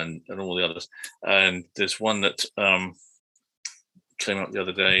and all the others, and there's one that came up the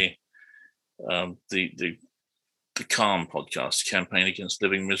other day, the Calm podcast, Campaign Against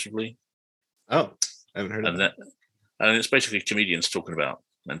Living Miserably. Oh, I haven't heard of that. And it's basically comedians talking about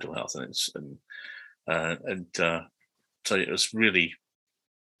mental health, and so it was really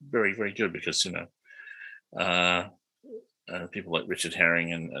very, very good because people like Richard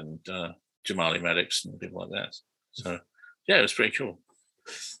Herring and Jamali Maddox and people like that. So yeah, it was pretty cool.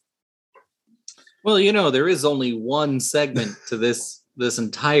 Well, there is only one segment to this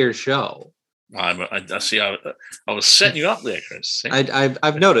entire show. I see. I was setting you up there, Chris. See?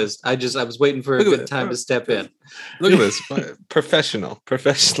 I've noticed. I was waiting for a good time to step in. Look at this, professionally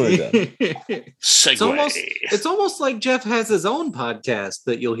done. Segue. It's almost like Jeff has his own podcast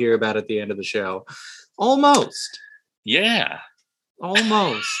that you'll hear about at the end of the show. Almost. Yeah.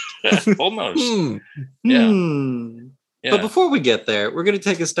 Almost. Almost. Yeah. Yeah. But before we get there, we're going to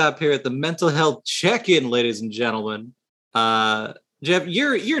take a stop here at the mental health check-in, ladies and gentlemen. Jeff,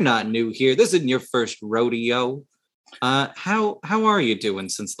 you're not new here. This isn't your first rodeo. How are you doing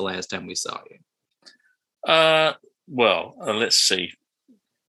since the last time we saw you? Well, let's see.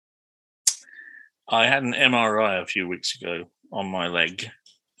 I had an MRI a few weeks ago on my leg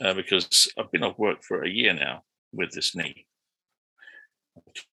because I've been off work for a year now with this knee. I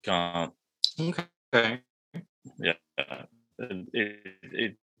can't. Okay. Yeah,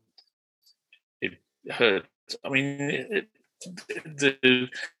 it hurt. I mean, the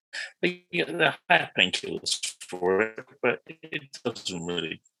high painkillers for it, but it doesn't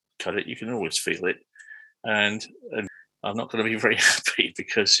really cut it. You can always feel it, and I'm not going to be very happy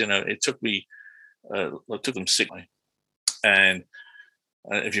because it took me. I took them sick, and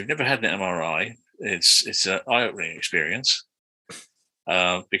If you've never had an MRI, it's an eye-opening experience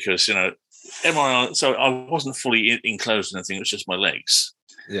because MRI. So I wasn't fully enclosed in anything; it was just my legs.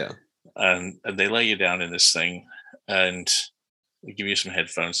 Yeah. And they lay you down in this thing, and they give you some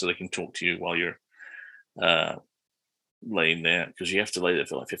headphones so they can talk to you while you're laying there, because you have to lay there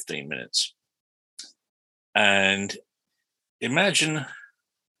for like 15 minutes. And imagine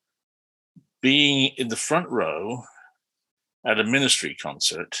being in the front row at a Ministry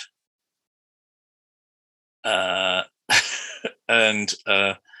concert, and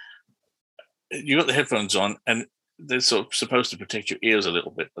you got the headphones on, and they're sort of supposed to protect your ears a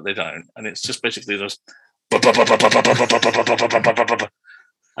little bit, but they don't. And it's just basically those, and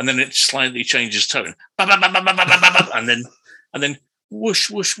then it slightly changes tone, and then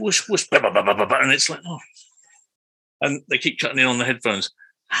whoosh, whoosh, whoosh, whoosh, and it's like, oh, and they keep cutting in on the headphones.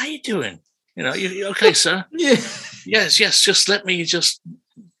 How you doing? You okay, sir? Yeah. Yes. Just let me just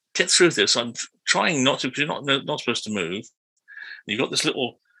get through this. I'm trying not to, because you're not supposed to move. You've got this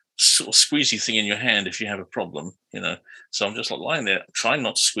little sort of squeezy thing in your hand if you have a problem, So I'm just like lying there, trying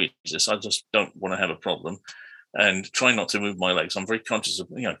not to squeeze this. I just don't want to have a problem, and trying not to move my legs. I'm very conscious of,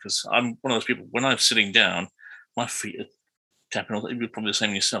 because I'm one of those people, when I'm sitting down, my feet are tapping all that. You're probably the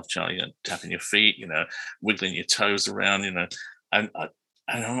same yourself, Charlie, tapping your feet, wiggling your toes around, and I'm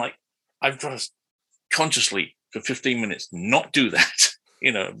like, I've got to consciously for 15 minutes not do that,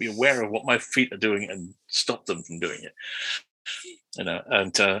 be aware of what my feet are doing and stop them from doing it.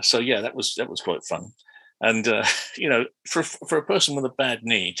 So yeah, that was quite fun. And for a person with a bad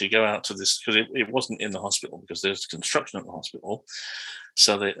knee to go out to this, because it wasn't in the hospital, because there's construction at the hospital.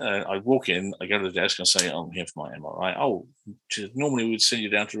 So I walk in, I go to the desk and say, I'm here for my MRI. Oh, normally we'd send you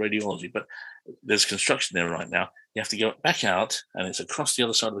down to radiology, but there's construction there right now. You have to go back out, and it's across the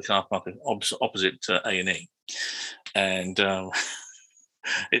other side of the car park, opposite A&E. And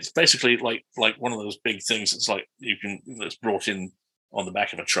it's basically like one of those big things. It's like that's brought in on the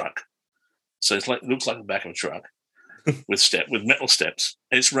back of a truck. So it looks like the back of a truck with metal steps.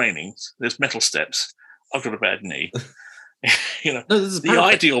 It's raining. There's metal steps. I've got a bad knee. No, this is the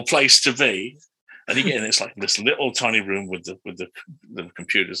ideal place to be. And again, it's like this little tiny room with the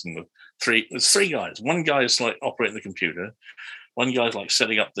computers and there's three guys. One guy is like operating the computer. One guy's like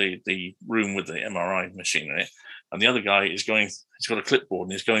setting up the room with the MRI machine in it. And the other guy he's got a clipboard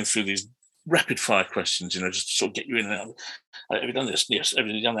and he's going through these rapid fire questions, just to sort of get you in and out. Have you done this? Yes. Have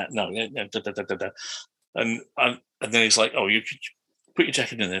you done that? No. Yeah, da, da, da, da, da. And then he's like, oh, you put your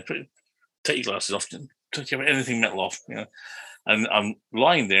jacket in there, take your glasses off, take anything metal off, And I'm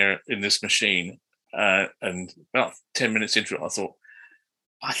lying there in this machine, and about 10 minutes into it, I thought,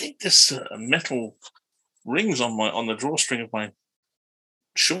 I think this metal rings on the drawstring of my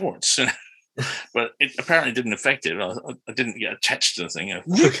shorts. But it apparently didn't affect it. I didn't get attached to the thing.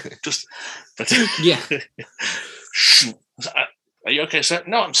 Yeah. Are you okay, sir?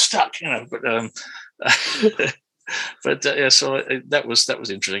 No, I'm stuck. But yeah. So that was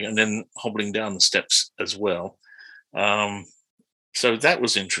interesting, and then hobbling down the steps as well. So that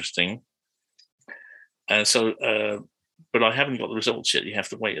was interesting. And so, but I haven't got the results yet. You have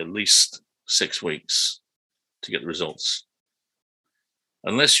to wait at least 6 weeks to get the results.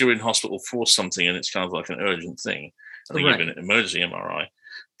 Unless you're in hospital for something and it's kind of like an urgent thing, I think even an emergency MRI,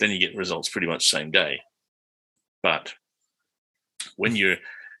 then you get results pretty much same day. But when you're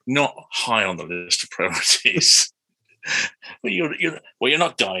not high on the list of priorities, well, you're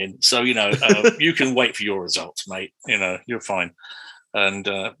not dying, so you can wait for your results, mate. You're fine. And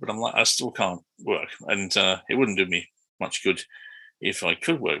but I'm like, I still can't work, and it wouldn't do me much good if I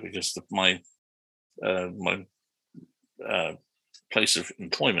could work, because my place of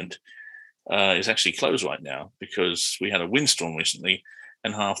employment is actually closed right now because we had a windstorm recently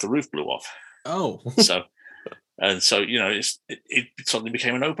and half the roof blew off. Oh, so it suddenly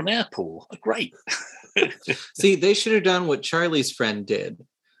became an open air pool. Great. See, they should have done what Charlie's friend did,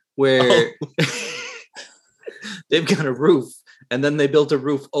 where they've got a roof and then they built a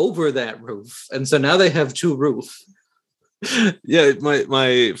roof over that roof, and so now they have two roofs. Yeah,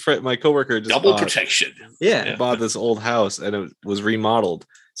 my friend, my coworker, just double protection. Yeah, bought this old house and it was remodeled,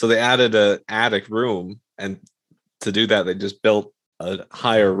 so they added an attic room, and to do that, they just built a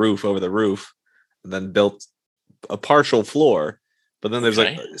higher roof over the roof, and then built a partial floor. But then there's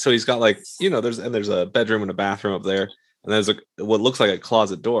so he's got there's a bedroom and a bathroom up there, and there's what looks like a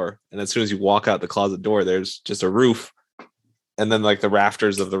closet door, and as soon as you walk out the closet door, there's just a roof, and then the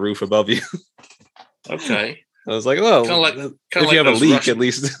rafters of the roof above you. Okay. I was like, oh, if you have a leak, Russian, at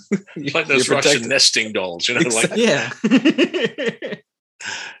least like those Russian nesting dolls, Exactly. Yeah.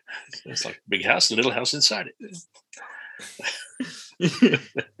 It's like a big house, a little house inside it.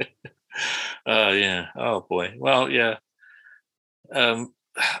 Yeah. Oh boy. Well, yeah. I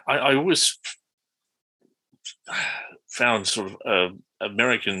always found sort of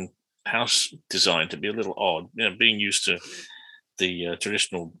American house design to be a little odd. You know, being used to the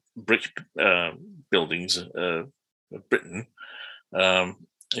traditional brick buildings of Britain.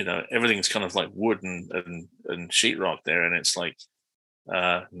 You know, everything's kind of like wood and sheetrock there, and it's like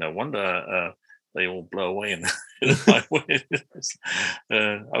no wonder they all blow away in my way.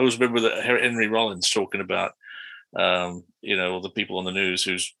 I always remember that Henry Rollins talking about you know, all the people on the news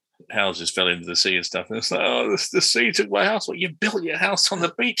whose houses fell into the sea and stuff. And it's like, oh, the sea took my house. Well, you built your house on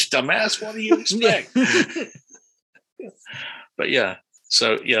the beach, dumbass. What do you expect? But yeah,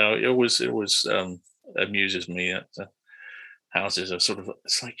 so yeah, it always amuses me that houses are sort of,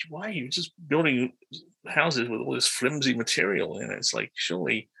 it's like, why are you just building houses with all this flimsy material? You know, it's like,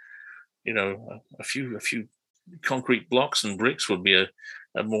 surely, you know, a few concrete blocks and bricks would be a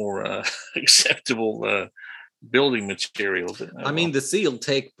more acceptable building material. I mean, the sea will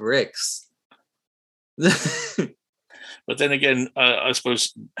take bricks. But then again, I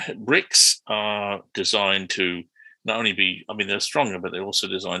suppose bricks are designed to not only be, I mean, they're stronger, but they're also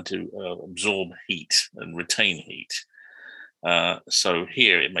designed to absorb heat and retain heat. So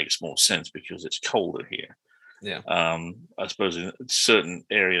here it makes more sense because it's colder here. Yeah. I suppose in certain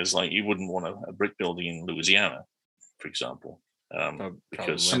areas, like you wouldn't want a brick building in Louisiana, for example,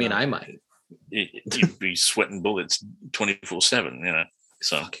 because I mean, I might. You'd be sweating bullets 24/7, you know.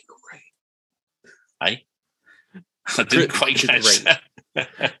 So fucking great. I didn't quite catch that.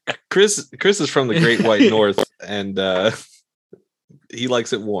 Chris is from the Great White North, and he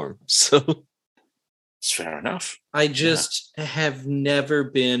likes it warm. So it's fair enough. I just have never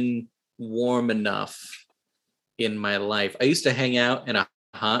been warm enough in my life. I used to hang out in a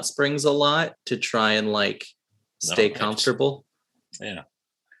hot springs a lot to try and like stay comfortable. Yeah.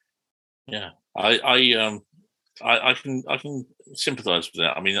 Yeah. I can sympathize with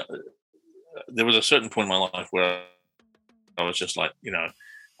that. I mean, there was a certain point in my life where I was just like, you know,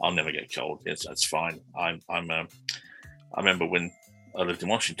 I'll never get cold. That's fine. I remember when I lived in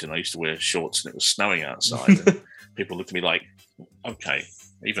Washington, I used to wear shorts and it was snowing outside. And people looked at me like, okay,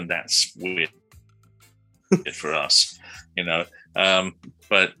 even that's weird for us, you know.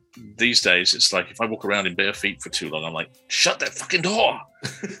 But these days, it's like if I walk around in bare feet for too long, I'm like, shut that fucking door.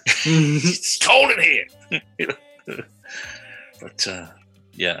 It's cold in here. You know? But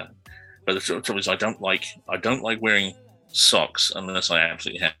yeah. But the trouble is, I don't like wearing socks unless I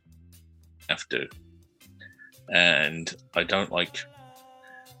absolutely have to, and I don't like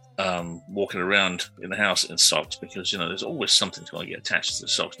walking around in the house in socks because, you know, there's always something going to get attached to the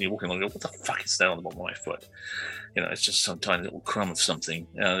socks, and you're walking along and go, what the fuck is that on the bottom of my foot? You know, it's just some tiny little crumb of something,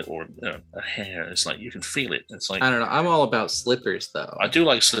 or a hair. It's like you can feel it. It's like, I don't know. I'm all about slippers, though. I do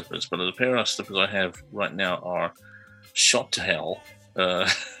like slippers, but the pair of slippers I have right now are shot to hell.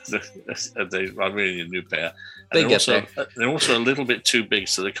 I really need a new pair. And they're also a little bit too big,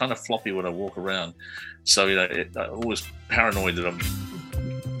 so they're kind of floppy when I walk around. So, you know, I'm always paranoid that I'm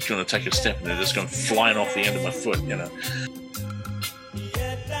going to take a step and they're just going flying off the end of my foot, you know.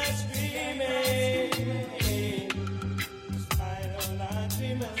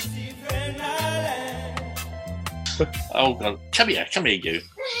 Oh God, come here, you.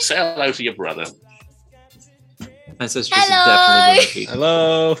 Say hello to your brother. My sister's definitely monkey.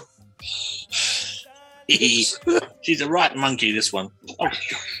 Hello. She's a right monkey, this one. Oh.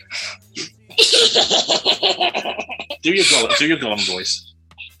 Do your Gollum voice.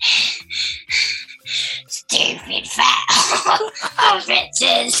 Stupid fat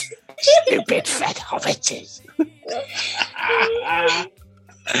hobbitses. Stupid fat hobbitses.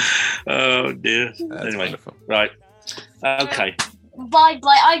 Oh dear. That's anyway, wonderful. Right. Okay. Bye.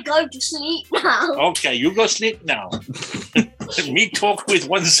 I go to sleep now. Okay, you go sleep now. Me talk with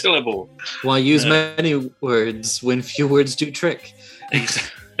one syllable. Why use many words when few words do trick?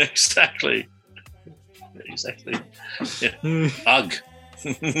 Exactly. Yeah. Ugh.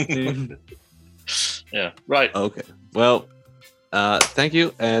 Yeah. Right. Okay. Well, thank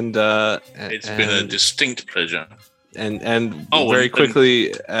you, and it's been a distinct pleasure. And very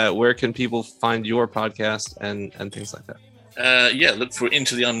quickly, where can people find your podcast and things like that? Yeah, look for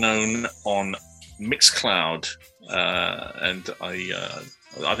Into the Unknown on Mixcloud, and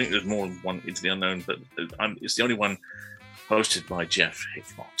I think there's more than one Into the Unknown, but it's the only one hosted by Jeff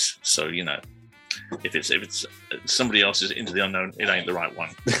Hickmott. So, you know, if it's somebody else's Into the Unknown, it ain't the right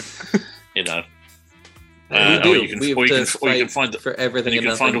one. You know. You can find for everything. And you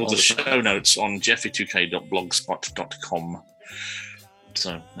can find all the show notes on jeffy2k.blogspot.com.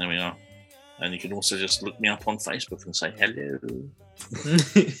 So there we are. And you can also just look me up on Facebook and say hello.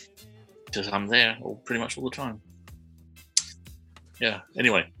 Because I'm there pretty much all the time. Yeah.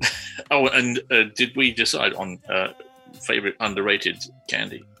 Anyway. Oh, and did we decide on favorite underrated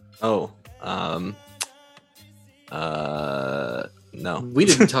candy? Oh, no. We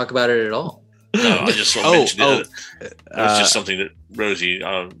didn't talk about it at all. No, I just sort of mentioned it. It was just something that Rosie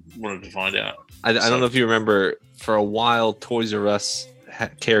wanted to find out. I don't know if you remember, for a while, Toys R Us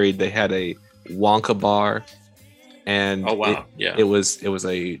they had a Wonka bar, and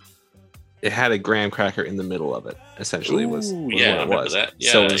it had a graham cracker in the middle of it. Essentially, was what it was. That.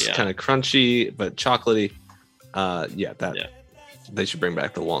 Yeah, so it was kind of crunchy but chocolatey. They should bring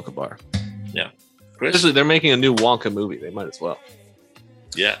back the Wonka bar. Yeah, Chris? Especially they're making a new Wonka movie. They might as well.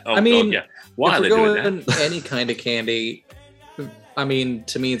 Yeah. I mean, why are they doing that? Any kind of candy, I mean,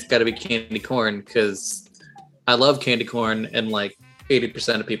 to me, it's got to be candy corn because I love candy corn, and like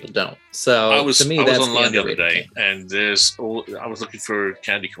 80% of people don't. So I was that's online the other day, and I was looking for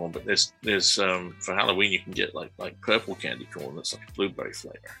candy corn, but there's for Halloween you can get like purple candy corn that's like a blueberry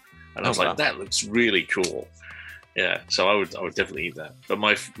flavor, and I was like, that looks really cool. Yeah, so I would definitely eat that. But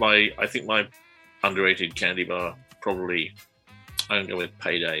I think my underrated candy bar probably I'm going to go with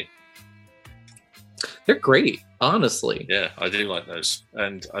Payday. They're great, honestly. Yeah, I do like those,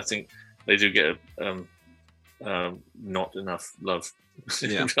 and I think they do get not enough love.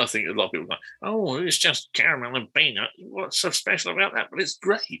 Yeah. I think a lot of people are like, oh, it's just caramel and peanut. What's so special about that? But it's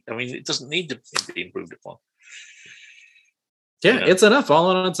great. I mean, it doesn't need to be improved upon. Yeah, it's enough all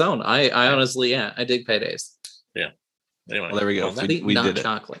on its own. I honestly, I dig Paydays. Yeah. Anyway, well, there we go. We not did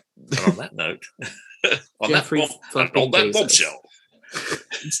chocolate. And on that note, on that bombshell,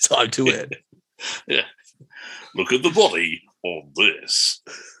 it's time to end. Yeah. Look at the body on this.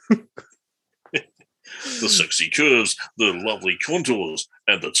 The sexy curves, the lovely contours,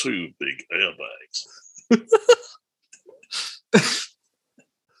 and the two big airbags.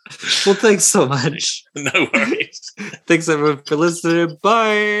 Well, thanks so much. No worries. Thanks everyone for listening.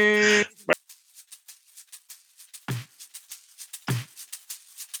 Bye.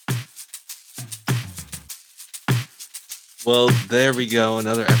 Well, there we go.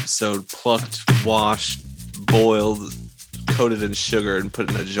 Another episode plucked, washed, boiled, coated in sugar, and put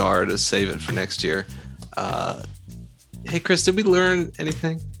in a jar to save it for next year. Hey, Chris, did we learn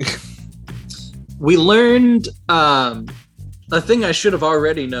anything? We learned a thing I should have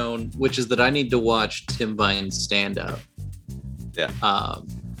already known, which is that I need to watch Tim Vine's stand-up. Yeah.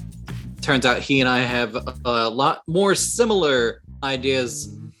 Turns out he and I have a lot more similar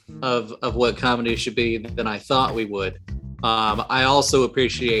ideas of what comedy should be than I thought we would. I also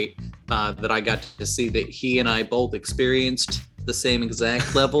appreciate that I got to see that he and I both experienced the same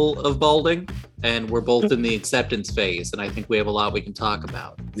exact level of balding, and we're both in the acceptance phase, and I think we have a lot we can talk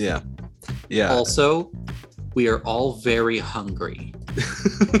about. Yeah. Also, we are all very hungry.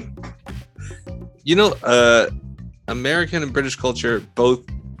 You know, American and British culture both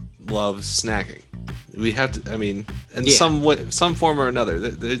love snacking. We have to, I mean, in some form or another.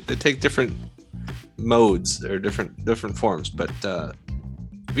 They take different modes or different forms, but if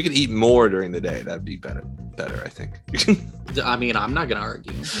we could eat more during the day, that'd be better, I think. I mean, I'm not gonna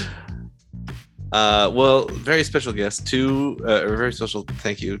argue. Well, very special guest a very special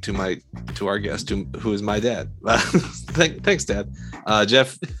thank you to our guest who is my dad. Thanks, Dad.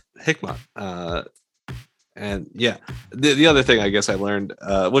 Jeff Hickmott. And yeah, the other thing I guess I learned,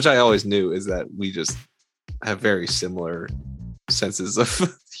 which I always knew, is that we just have very similar senses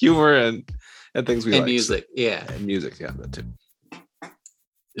of humor and things we like. Music, yeah. And music, yeah, that too.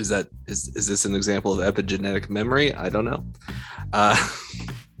 Is this an example of epigenetic memory? I don't know.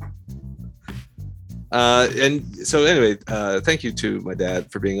 And so anyway, thank you to my dad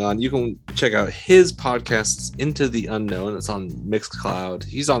for being on. You can check out his podcasts, Into the Unknown. It's on Mixcloud.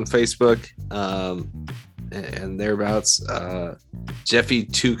 He's on Facebook and thereabouts.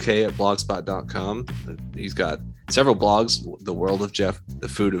 Jeffy2k at blogspot.com. He's got several blogs: The World of Jeff, The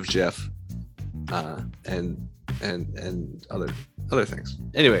Food of Jeff, and other things.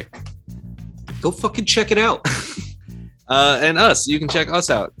 Anyway, go fucking check it out. And us, you can check us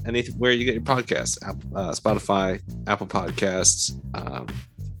out anywhere you get your podcasts, Spotify, Apple Podcasts,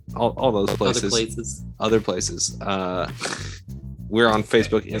 all those places. Other places. We're on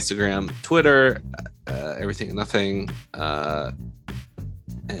Facebook, Instagram, Twitter, Everything and Nothing,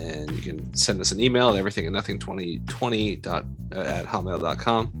 and you can send us an email at everythingandnothing2020 at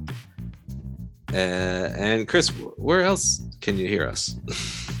hotmail.com. And Chris, where else can you hear us?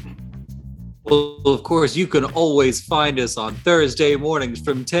 Well, of course, you can always find us on Thursday mornings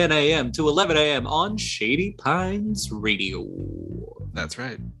from 10 a.m. to 11 a.m. on Shady Pines Radio. That's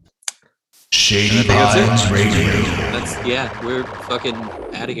right. Shady Pines Radio. We're fucking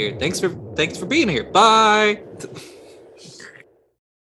out of here. Thanks for being here. Bye.